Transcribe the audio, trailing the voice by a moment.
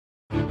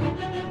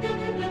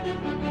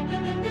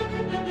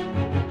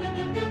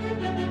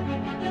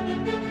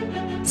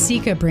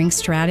Sika brings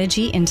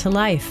strategy into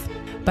life.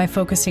 By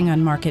focusing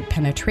on market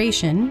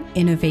penetration,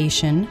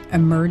 innovation,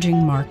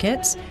 emerging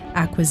markets,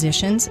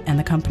 acquisitions, and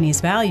the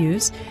company's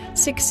values,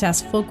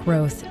 successful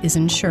growth is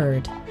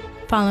ensured.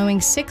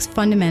 Following 6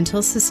 fundamental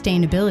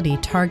sustainability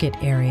target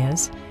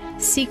areas,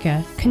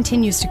 Sika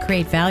continues to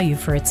create value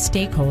for its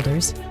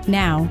stakeholders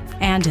now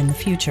and in the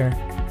future.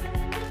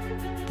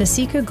 The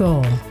Sika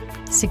goal: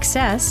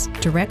 success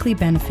directly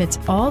benefits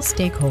all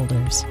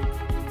stakeholders.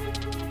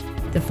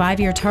 The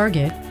 5-year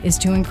target is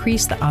to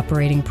increase the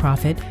operating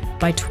profit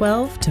by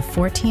 12 to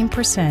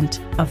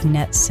 14% of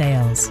net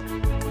sales.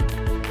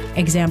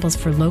 Examples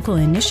for local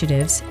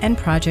initiatives and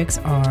projects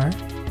are: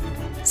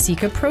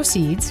 Sika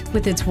proceeds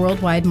with its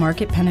worldwide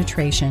market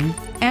penetration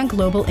and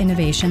global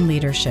innovation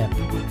leadership.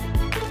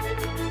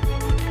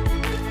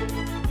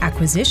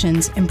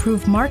 Acquisitions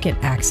improve market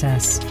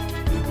access.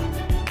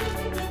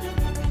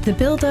 The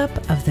buildup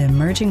of the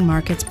emerging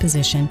markets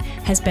position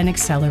has been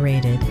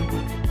accelerated,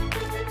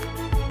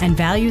 and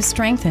values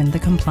strengthen the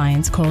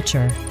compliance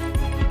culture.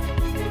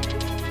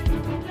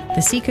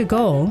 The Sika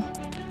goal: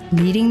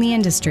 leading the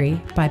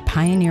industry by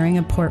pioneering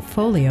a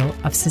portfolio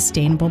of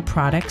sustainable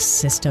products,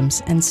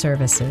 systems, and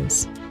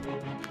services.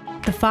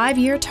 The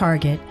 5-year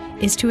target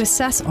is to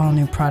assess all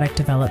new product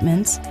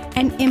developments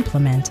and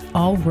implement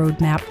all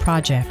roadmap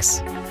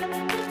projects.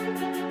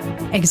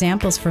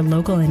 Examples for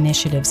local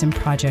initiatives and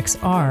projects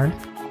are: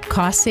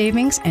 cost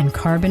savings and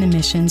carbon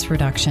emissions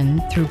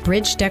reduction through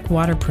bridge deck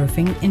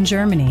waterproofing in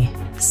Germany,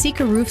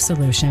 Sika roof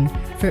solution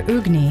for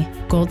Ugni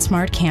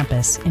Goldsmart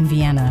campus in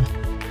Vienna,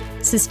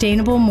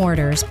 sustainable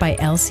mortars by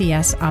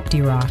LCS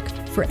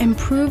OptiRock for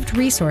improved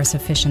resource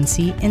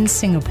efficiency in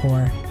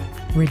Singapore,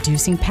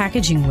 reducing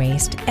packaging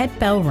waste at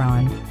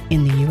Belron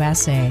in the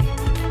USA.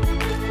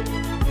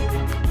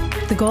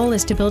 The goal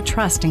is to build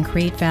trust and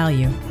create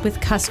value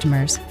with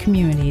customers,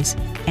 communities,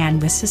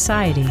 and with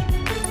society.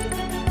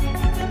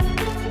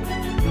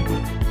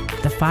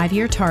 The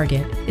 5-year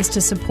target is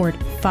to support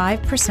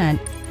 5%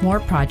 more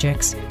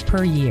projects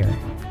per year.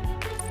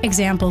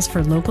 Examples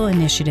for local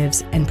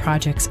initiatives and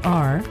projects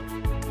are: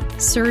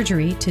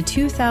 surgery to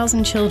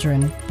 2,000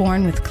 children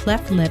born with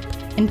cleft lip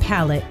and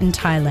palate in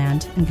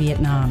Thailand and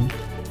Vietnam.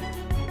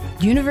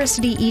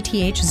 University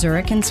ETH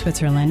Zurich in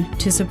Switzerland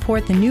to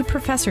support the new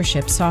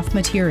professorship soft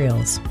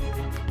materials.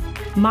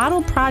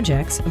 Model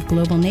projects of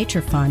Global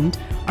Nature Fund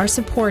are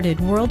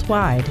supported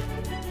worldwide.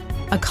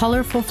 A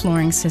colorful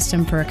flooring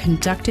system for a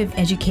conductive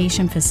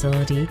education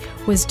facility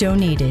was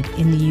donated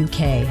in the UK.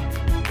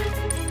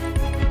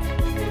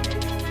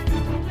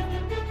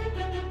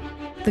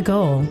 The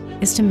goal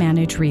is to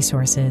manage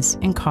resources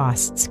and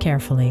costs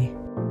carefully.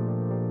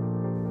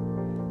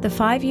 The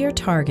 5-year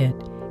target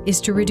is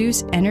to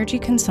reduce energy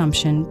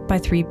consumption by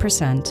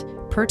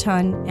 3% per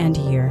ton and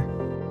year.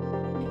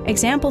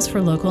 Examples for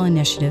local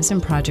initiatives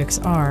and projects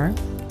are: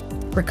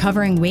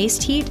 recovering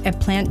waste heat at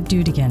Plant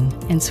Düdingen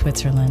in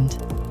Switzerland,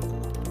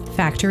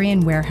 factory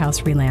and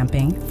warehouse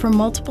relamping for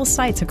multiple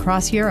sites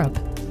across Europe,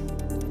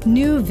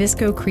 new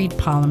viscocrete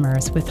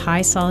polymers with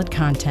high solid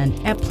content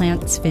at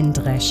Plant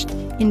Zwijndrecht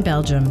in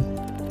Belgium,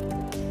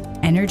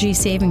 energy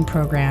saving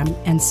program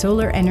and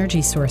solar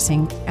energy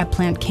sourcing at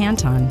Plant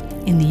Canton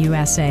in the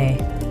USA.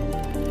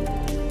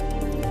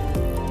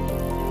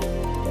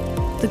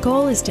 The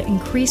goal is to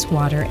increase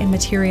water and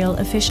material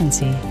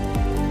efficiency.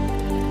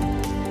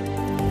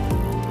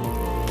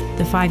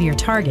 The 5-year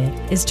target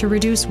is to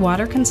reduce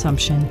water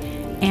consumption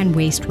and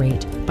waste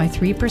rate by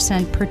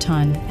 3% per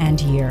ton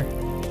and year.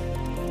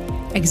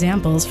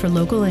 Examples for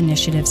local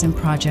initiatives and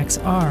projects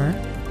are: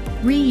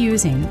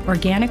 reusing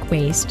organic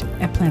waste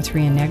at Plants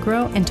Rio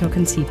Negro and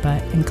Tocancipá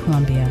in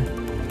Colombia,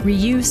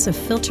 reuse of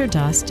filter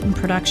dust in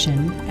production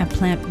at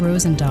Plant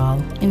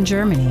Rosendahl in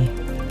Germany,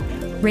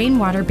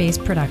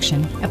 rainwater-based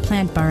production at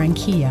Plant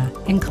Barranquilla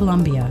in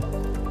Colombia,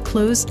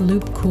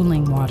 closed-loop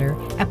cooling water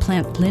at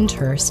Plant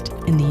Lyndhurst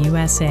in the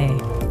USA.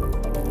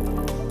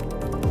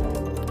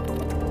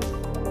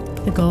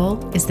 The goal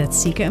is that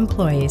Sika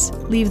employees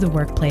leave the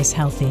workplace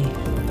healthy.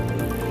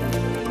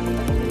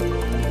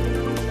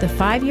 The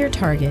 5-year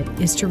target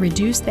is to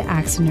reduce the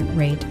accident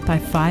rate by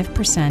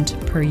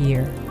 5% per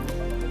year.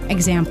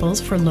 Examples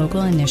for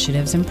local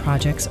initiatives and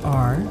projects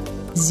are: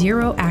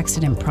 Zero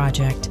Accident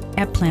Project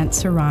at Plant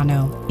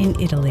Serrano in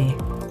Italy,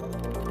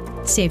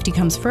 Safety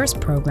Comes First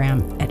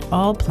program at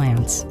all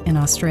plants in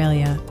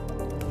Australia,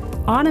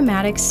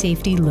 Automatic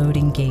Safety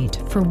Loading Gate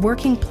for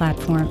working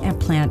platform at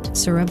Plant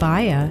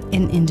Surabaya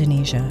in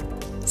Indonesia,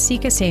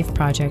 Sika Safe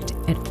project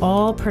at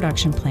all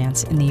production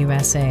plants in the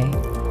USA.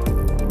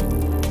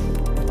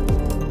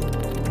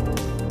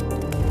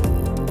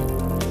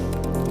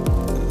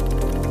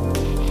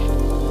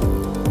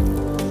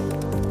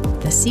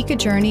 The Sika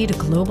journey to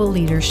global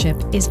leadership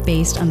is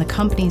based on the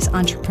company's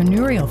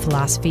entrepreneurial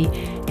philosophy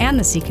and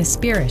the Sika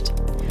spirit,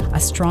 a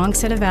strong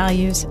set of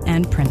values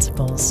and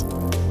principles.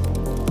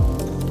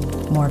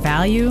 More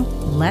value,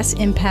 less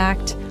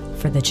impact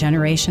for the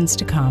generations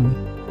to come.